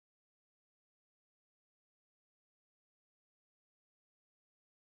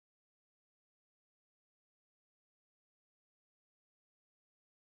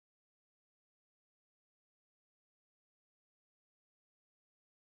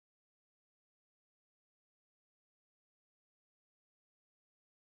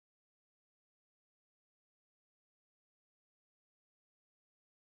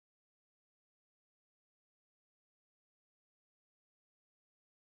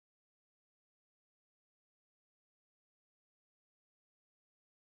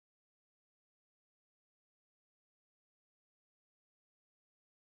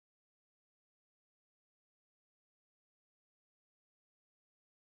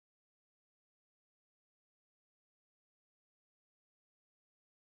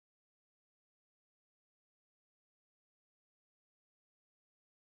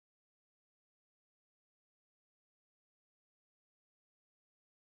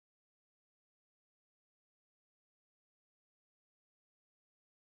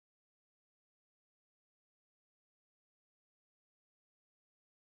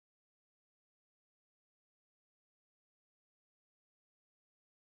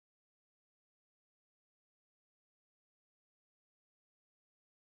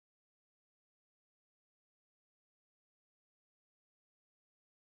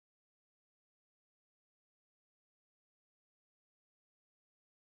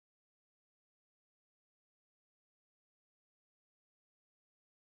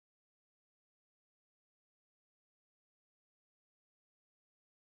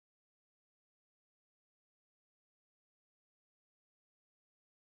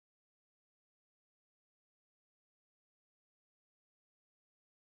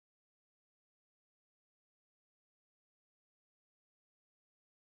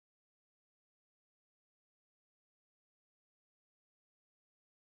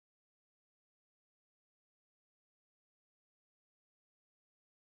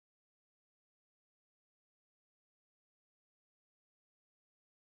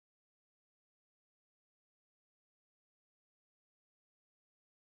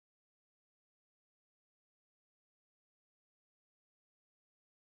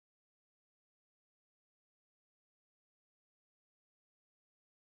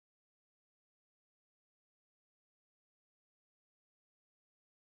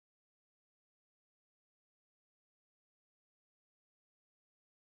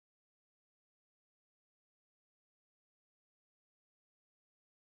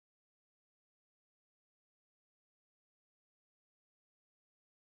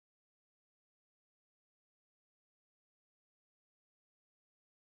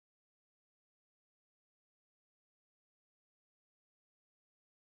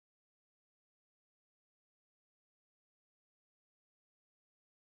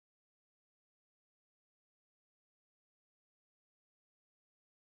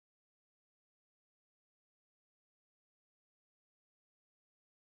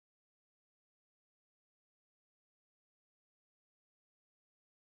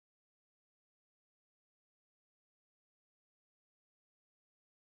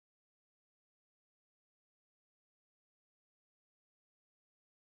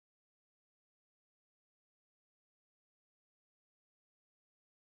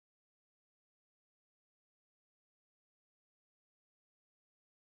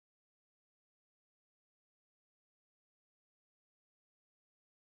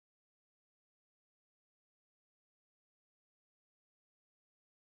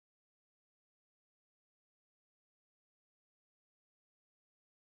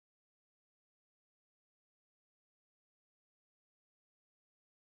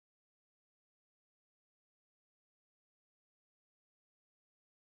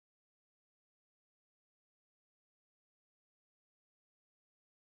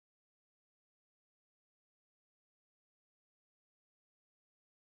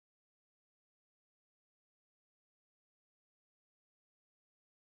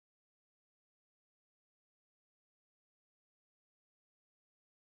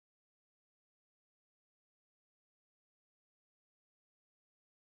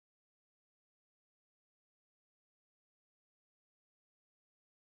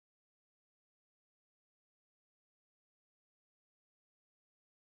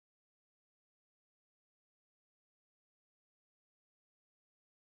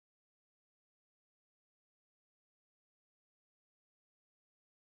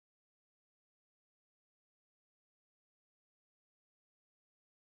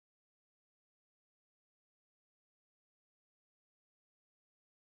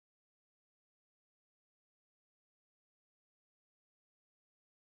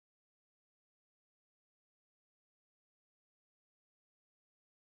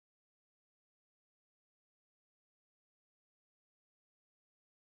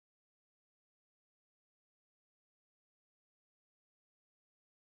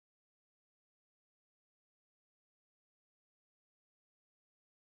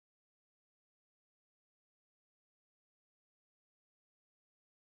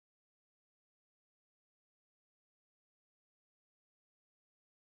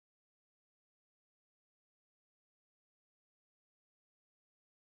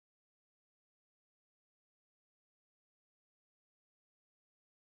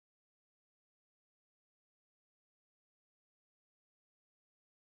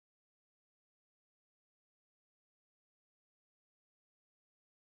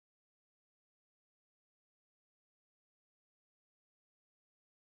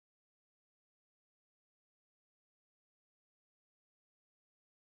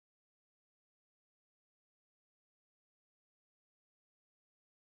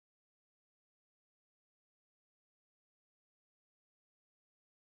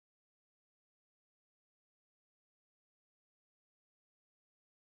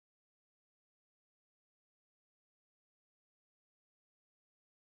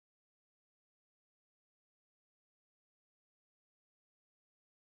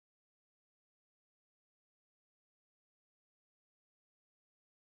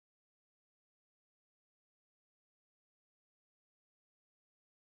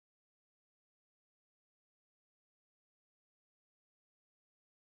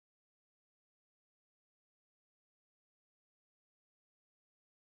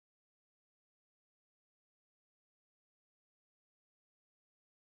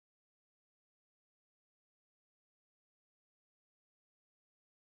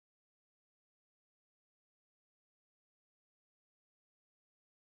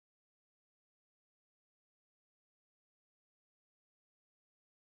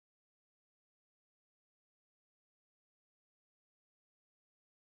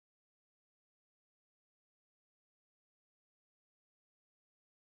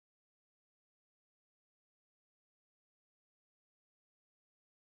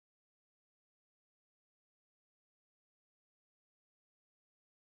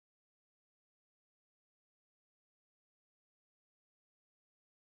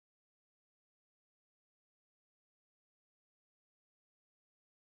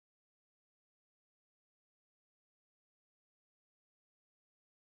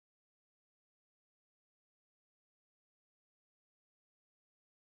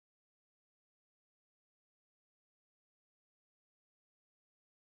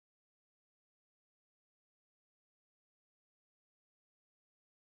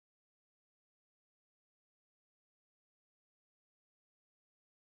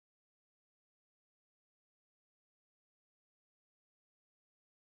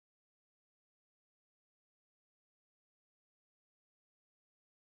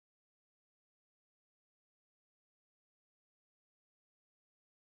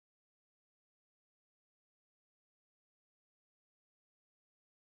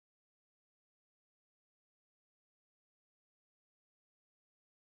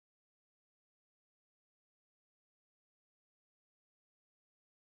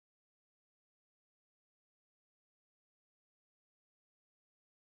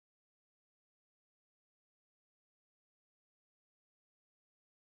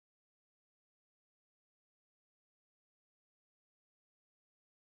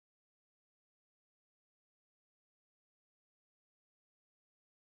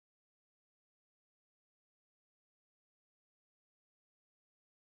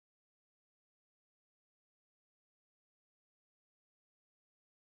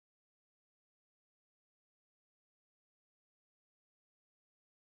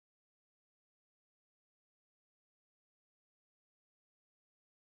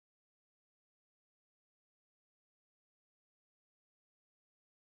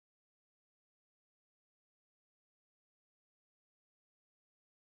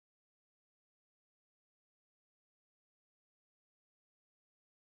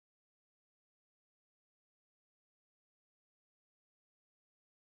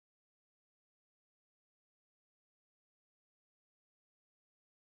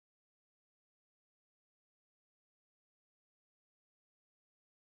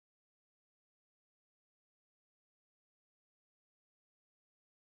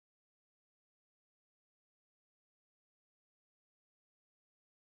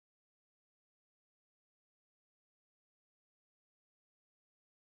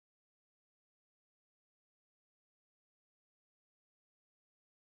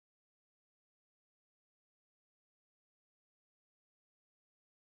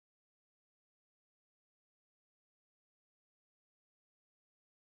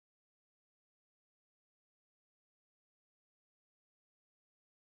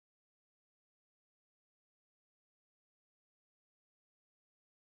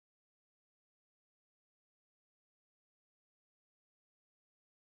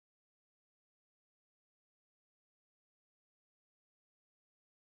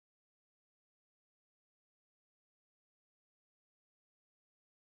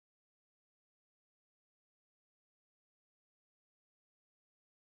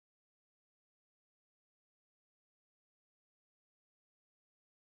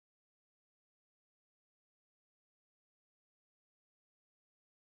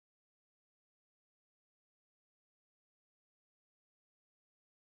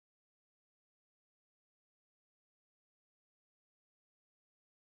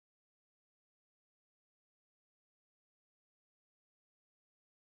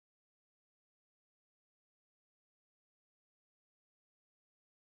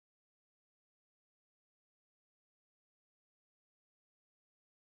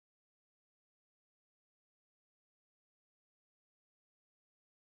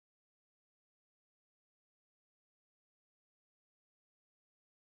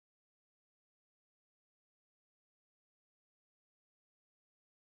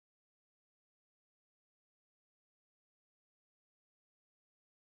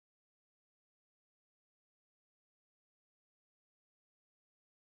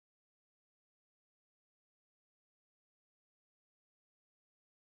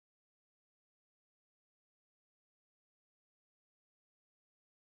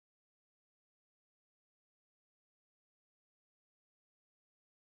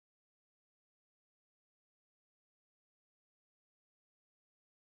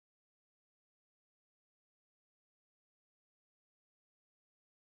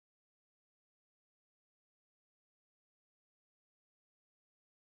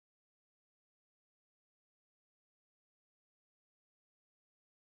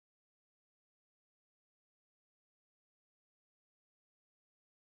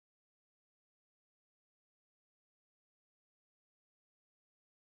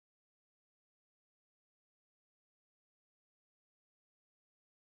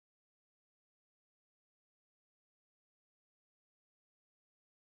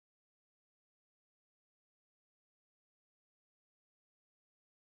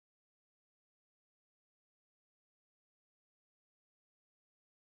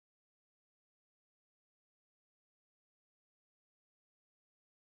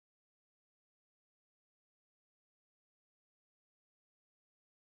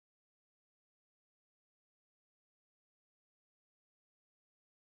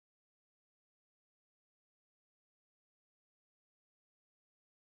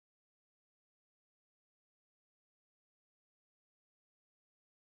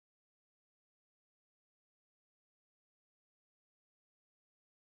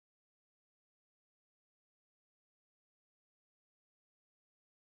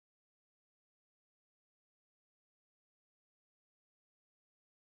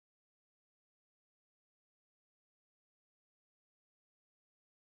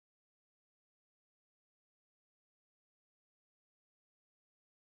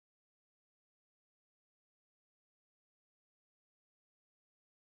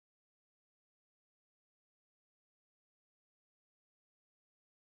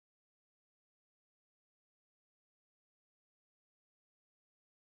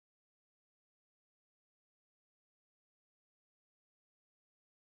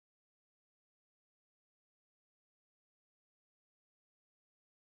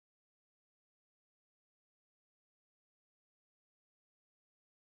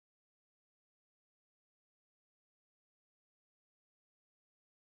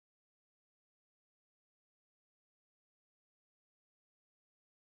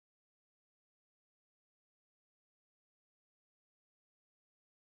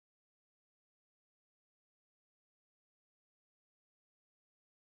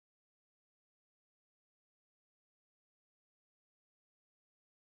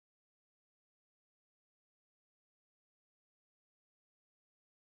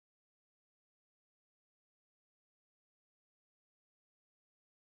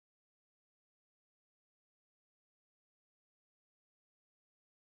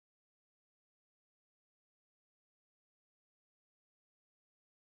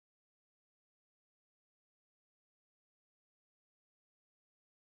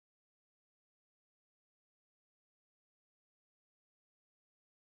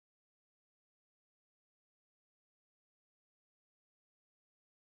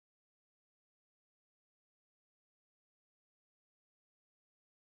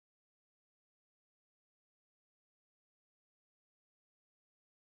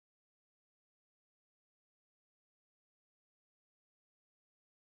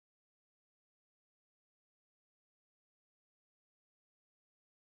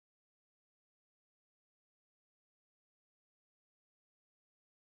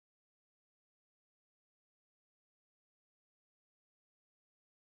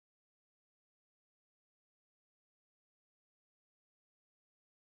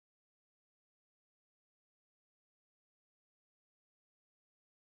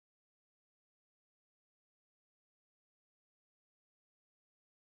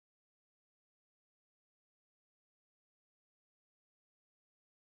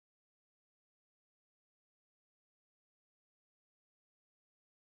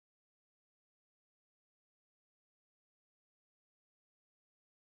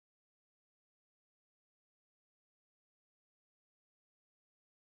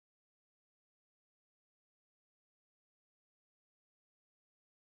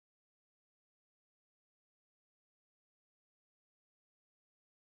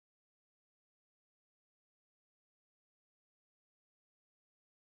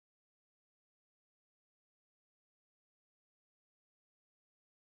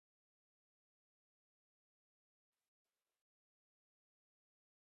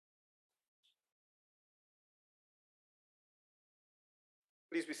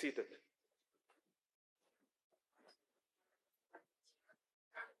Please be seated.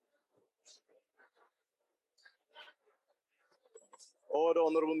 Order,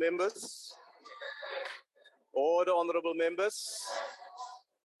 honorable members. Order, honorable members.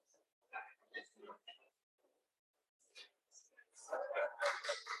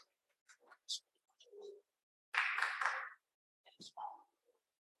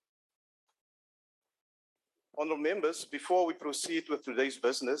 Honorable members, before we proceed with today's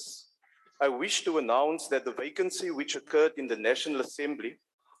business, I wish to announce that the vacancy which occurred in the National Assembly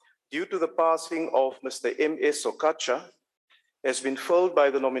due to the passing of Mr. M.S. Okacha has been filled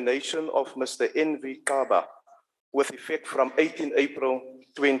by the nomination of Mr. N.V. Kaba with effect from 18 April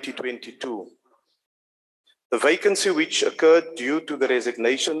 2022. The vacancy which occurred due to the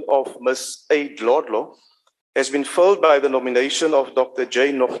resignation of Ms. A. Dlodlo has been filled by the nomination of Dr.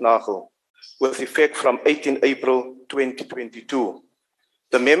 J. Nofnagel with effect from 18 April 2022.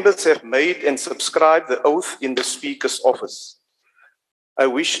 The members have made and subscribed the oath in the Speaker's office. I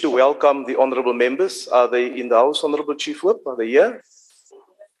wish to welcome the honorable members. Are they in the house, Honorable Chief Whip? Are they here?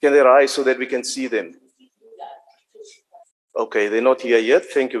 Can they rise so that we can see them? Okay, they're not here yet.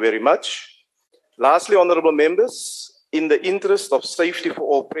 Thank you very much. Lastly, honorable members, in the interest of safety for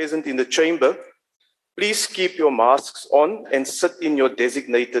all present in the chamber, please keep your masks on and sit in your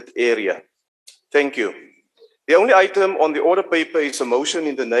designated area. Thank you. The only item on the order paper is a motion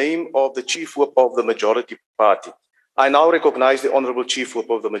in the name of the Chief Whip of the Majority Party. I now recognize the Honorable Chief Whip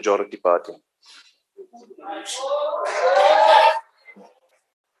of the Majority Party.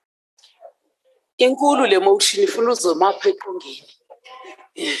 Thank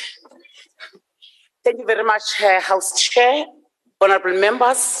you very much, House Chair, honorable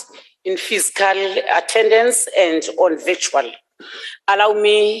members in physical attendance and on virtual. Allow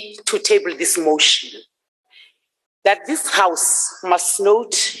me to table this motion that this House must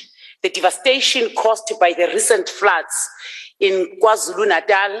note the devastation caused by the recent floods in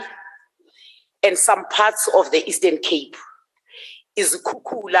KwaZulu-Natal and some parts of the Eastern Cape.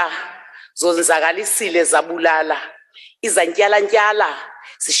 Izikhukhula zonzakalisile zabulala, izantyala-ntyala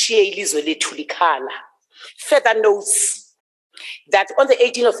zishiye ilizwe lethu likhala. Further notes that on the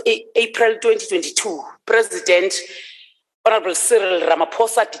 18th of April 2022, President Honorable Cyril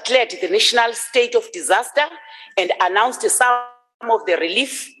Ramaphosa declared the national state of disaster and announced some of the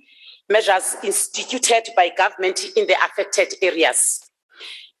relief measures instituted by government in the affected areas.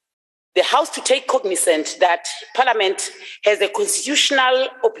 The House to take cognizance that Parliament has a constitutional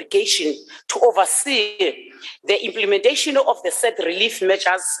obligation to oversee the implementation of the said relief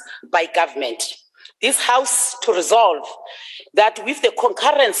measures by government. This House to resolve that with the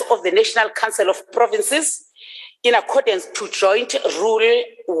concurrence of the National Council of Provinces, in accordance to Joint Rule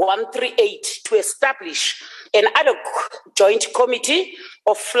 138, to establish an ad hoc joint committee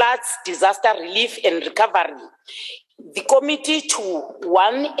of floods, disaster relief and recovery. The committee to,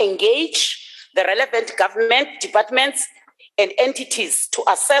 one, engage the relevant government departments and entities to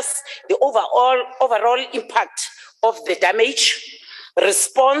assess the overall impact of the damage,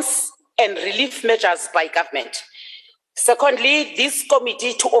 response and relief measures by government. Secondly, this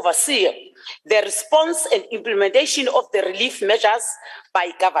committee to oversee the response and implementation of the relief measures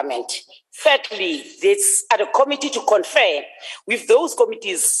by government. Thirdly, this ad hoc committee to confer with those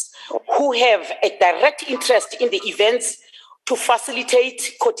committees who have a direct interest in the events to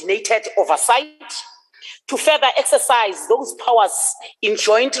facilitate coordinated oversight, to further exercise those powers in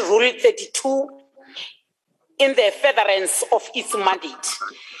Joint Rule 32 in the furtherance of its mandate.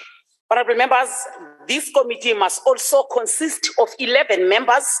 Honorable members, this committee must also consist of 11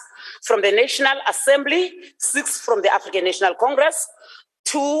 members from the National Assembly, 6 from the African National Congress,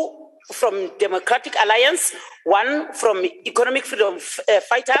 2 from Democratic Alliance, 1 from Economic Freedom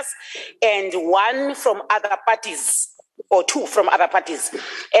Fighters, and 1 from other parties, or 2 from other parties,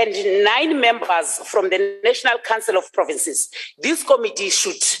 and 9 members from the National Council of Provinces. This committee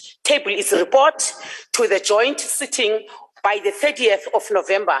should table its report to the joint sitting by the 30th of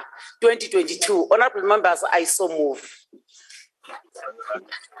November, 2022. Honorable members, I so move.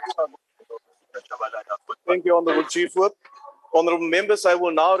 Thank you, Honorable Chief Whip. Honorable members, I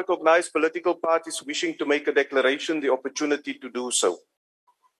will now recognize political parties wishing to make a declaration the opportunity to do so.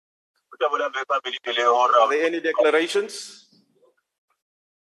 Are there any declarations?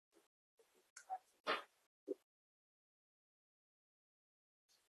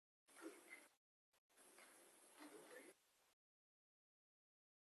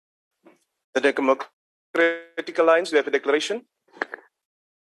 The Democratic Alliance, we have a declaration.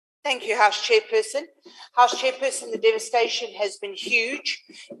 Thank you, House Chairperson. House Chairperson, the devastation has been huge,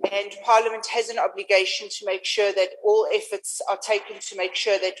 and Parliament has an obligation to make sure that all efforts are taken to make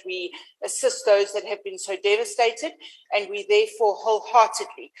sure that we assist those that have been so devastated, and we therefore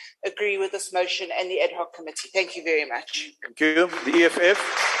wholeheartedly agree with this motion and the ad hoc committee. Thank you very much. Thank you. The EFF.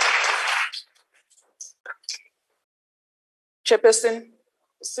 Chairperson,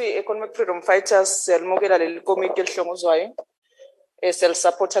 Economic Freedom Fighters, siyalumukela leli committee elihlongozwayo.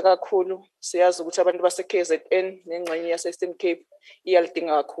 Siyalisupporta kakhulu. Siyazi ukuthi abantu base KZN nengxenye yase Eastern Cape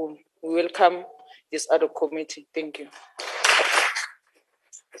iyalidinga kakhulu. We welcome this ad hoc committee. Thank you.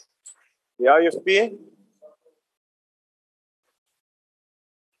 The IFP.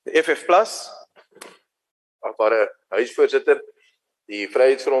 The FF Plus. Afbare huisvoorsitter, die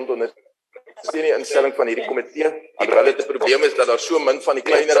Vryheidsfront ondersteun die instelling van hierdie komitee. Alhoewel dit 'n probleem is dat daar so min van die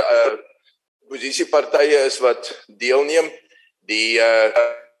kleiner posisiepartye is wat deelneem. Die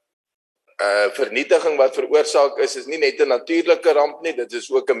vernietiging wat veroorsaak is nie net 'n natuurlike ramp nie, dit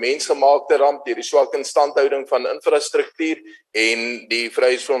is ook 'n mensgemaakte ramp deur die swak instandhouding van infrastruktuur, en die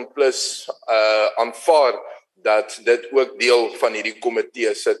Vryheidsfront Plus aanvaar dat dit ook deel van hierdie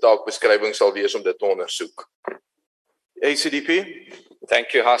komitee se taakbeskrywing sal wees om dit te ondersoek. ACDP.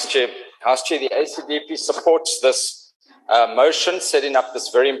 Thank you, House Chair. House Chair, the ACDP supports this motion setting up this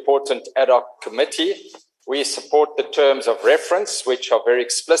very important ad hoc committee. We support the terms of reference, which are very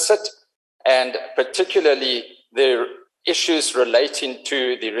explicit, and particularly the issues relating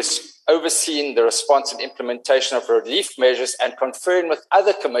to the overseeing the response and implementation of relief measures and conferring with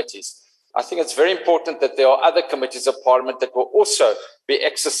other committees. I think it's very important that there are other committees of Parliament that will also be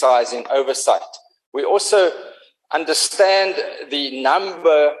exercising oversight. We also understand the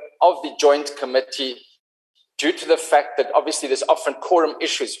number of the joint committee due to the fact that obviously there's often quorum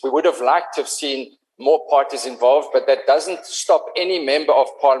issues. We would have liked to have seen more parties involved, but that doesn't stop any member of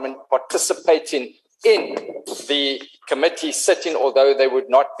Parliament participating in the committee sitting, although they would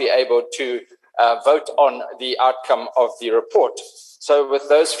not be able to vote on the outcome of the report. So with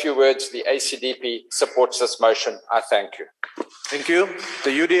those few words, the ACDP supports this motion. I thank you. Thank you.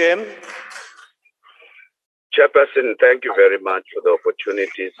 The UDM. Chairperson, thank you very much for the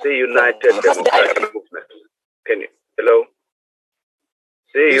opportunity. See United Democratic Movement. Hello?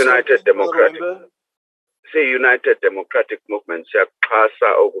 See United Democratic Movement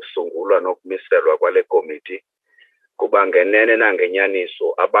siyaxhasa okusungulwa nokumiselwa kwale committee kuba ngenene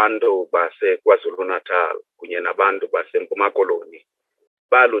nangenyaniso abantu base KwaZulu Natal kunye nabantu base Mpuma Koloni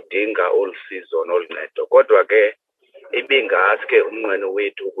baludinga olusizo noluncedo. Kodwa ke ibingaske umnqweno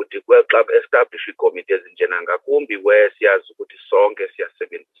wethu ukuthi xa establish icommittee ezinjena ngakumbi siyazi ukuthi sonke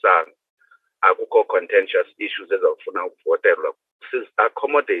siyasebenzisana, akukho contentious issues ezawufuna ukuvotelwa,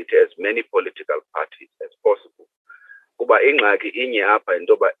 accommodate as many political parties as possible. Kuba ingxaki inye apha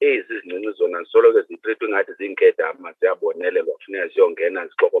into yoba ezi zincinci zona zisoloko zitrithwe ngathi ziinkedama ziyabonelelwa, funeka ziyongena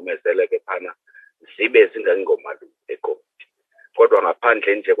zixokomezeleke phana zibe zingangomalungu ekomiti. Kodwa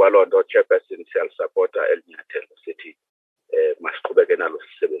ngaphandle nje kwaloo nto, Chairperson, siyalisupporta eli nyathelo sithi masiqhubeke nalo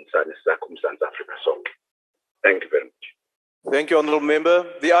sisebenzisane sakho uMzantsi Afrika sonke. Thank you very much. Thank you, Honourable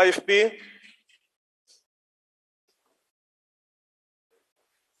Member. The IFP.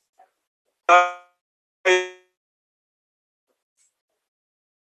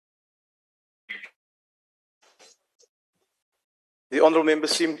 The Honourable Member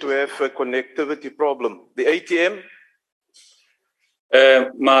seemed to have a connectivity problem. The ATM.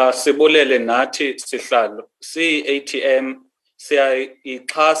 Masibulele nathi sihlalo ATM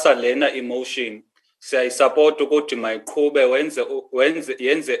siyayixhasa lena emotion, siyayisupport ukuthi mayiqhube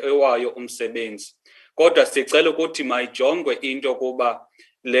yenze ewayo umsebenzi, kodwa sicela ukuthi mayijongwe into kuba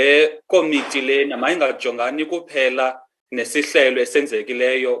le committee lena mayingajongani kuphela nesihlelo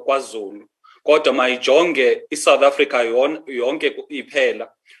esenzekileyo kwaZulu, kodwa mayijonge iSouth Africa yonke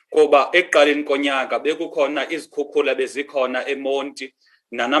iphela. Kuba ekuqaleni konyaka bekukhona izikhukhula bezikhona eMonti,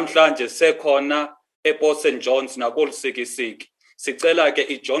 nanamhlanje sekhona ePort St John's nakuLsikisiki. Sicela ke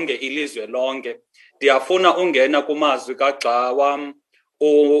ijonge ilizwe lonke. Ndiyafuna ungena kumazwi kaGxa wam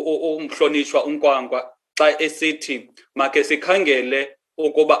umhlonishwa uNkwankwa xa esithi make sikhangele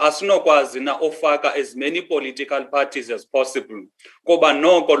ukuba asinokwazi na ofaka as many political parties as possible, kuba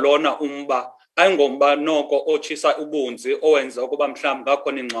noko lona umba ayingomba noko otshisa ubunzi owenza ukuba mhlawumbi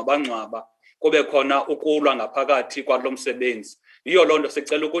ngakhona ingcwabangcwaba kube khona ukulwa ngaphakathi kwalo msebenzi. Yiyo loo nto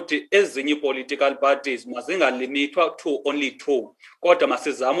sicela ukuthi ezinye political parties mazingalimithwa to only 2, kodwa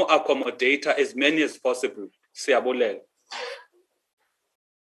masizame accommodate as many as possible. Siyabulela.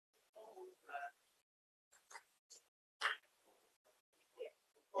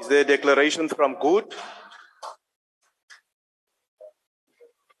 Is there a declaration from Good?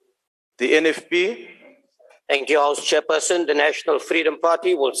 The NFP. Thank you, House Chairperson. The National Freedom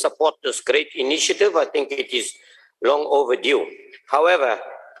Party will support this great initiative. I think it is long overdue. However,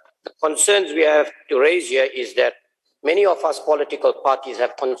 the concerns we have to raise here is that many of us political parties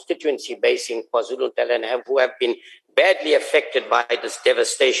have constituency base in KwaZulu-Natal and who have been badly affected by this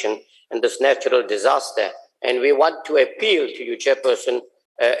devastation and this natural disaster. And we want to appeal to you, Chairperson,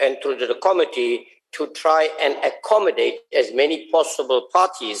 and to the committee to try and accommodate as many possible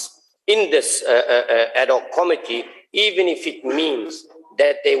parties in this ad hoc committee, even if it means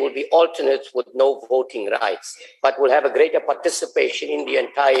that there will be alternates with no voting rights, but will have a greater participation in the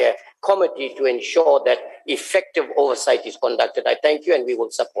entire committee to ensure that effective oversight is conducted. I thank you and we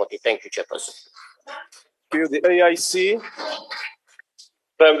will support it. Thank you, Chairperson. Thank you. The AIC.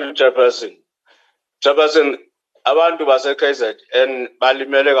 Thank you, Chairperson. Chairperson, abantu base-KZN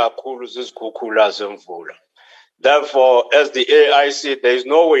balimele kakhulu zizikhukhula zemvula. Therefore, as the AIC, there is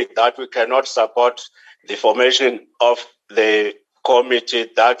no way that we cannot support the formation of the committee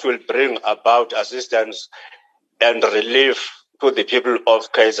that will bring about assistance and relief to the people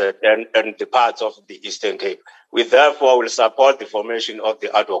of KZN and the parts of the Eastern Cape. We therefore will support the formation of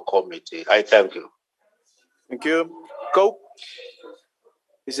the ad hoc committee. I thank you. Thank you. COPE.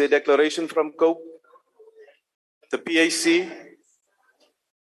 Is there a declaration from COPE? The PAC.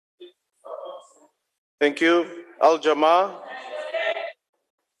 Thank you. Al-Jama.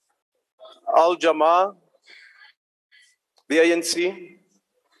 Al-Jama. The ANC.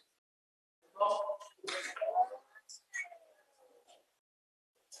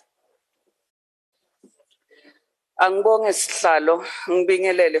 Angibonge sihlalo,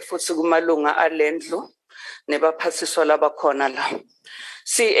 ngibingelele futhi kumalunga alendlu nebaphathiswa labakhona la.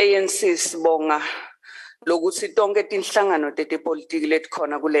 ANC sibonga lokuthi tonke tinhlangano tetepolitiki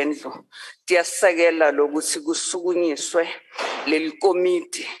letikhona kulendlu tiyasekela lokuthi kusukunyiswe leli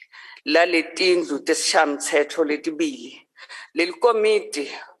komiti laletindlu tesishamthetho letibili. Leli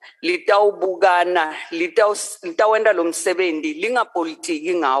komiti litawubukana litawenda lo msebenzi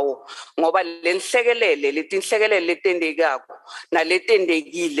lingapolitiki ngawo ngoba lenhlekelele letinhlekelele letendekako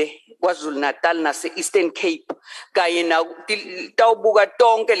naletendekile KwaZulu-Natal nase Eastern Cape kanye na tawubuka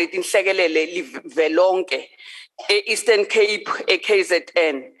tonke letinhlekelele livelonke Eastern Cape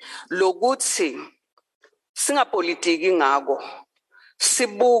KZN lokuthi singapolitiki ngako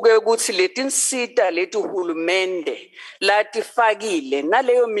sibuke ukuthi letinsita leti uhulumende latifakile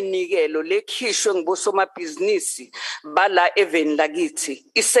naleyo minikelo lekhishwe ngibosomabhizinisi bala eveni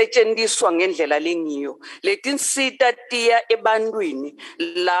lakithi isetshenziswa ngendlela lengiyo letinsita tiya ebantwini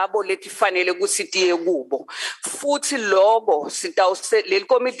labo letifanele ukuthi tiye kubo futhi lobo leli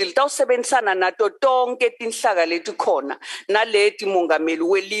komiti litawusebenzisana nato tonke tinhlaka letikhona naleti mongameli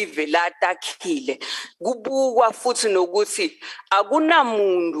welive latakhile kubukwa futhi nokuthi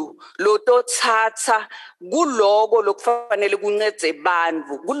akunamuntu lotothatha kuloko lokufanele kuncede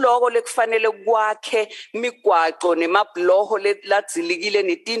bantfu kuloko lekufanele kwakhe migwaco nemabloho ladzilikile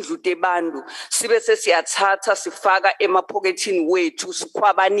netindlu tebantu sibe sesiyathatha sifaka emaphokethini wethu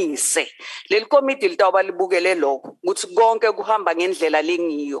sikhwabanise leli komiti litawuba libukele lokho ukuthi konke kuhamba ngendlela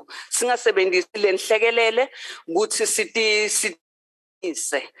lengiyo singasebenzisi lenhlekelele ukuthi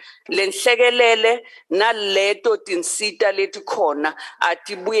lenhlekelele naleto tinsita letikhona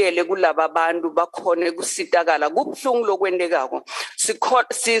atibuyele kulaba bantu bakhone kusitakala kubhlungu lokwendekako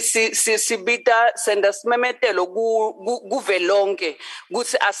sibita senda simemetelo kuvelonke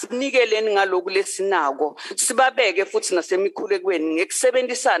ukuthi asinikeleni ngaloku lesinako sibabeke futhi nasemikhulekweni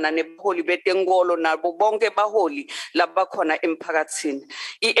ngekusebenzisana nebaholi betenkolo nabo bonke baholi labakhona emphakathini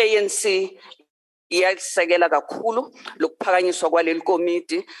iANC iyasekela kakhulu lokuphakanyiswa kwaleli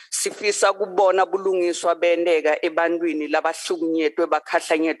komiti sifisa kubona bulungiswa bendeka ebantwini labahlukunyetwe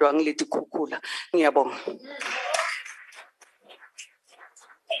bakhahlanyetwa ngileti khukhula ngiyabonga.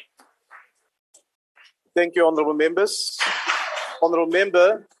 Thank you, honorable members.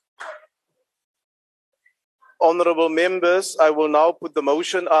 Honorable members, I will now put the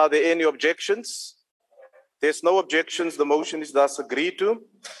motion. Are there any objections? There's no objections. The motion is thus agreed to.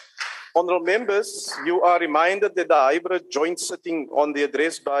 Honorable members, you are reminded that the hybrid joint sitting on the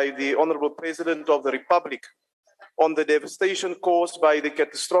address by the Honorable President of the Republic on the devastation caused by the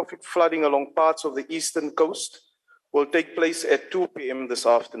catastrophic flooding along parts of the eastern coast will take place at 2 p.m. this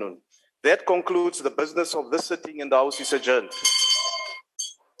afternoon. That concludes the business of this sitting and the House is adjourned.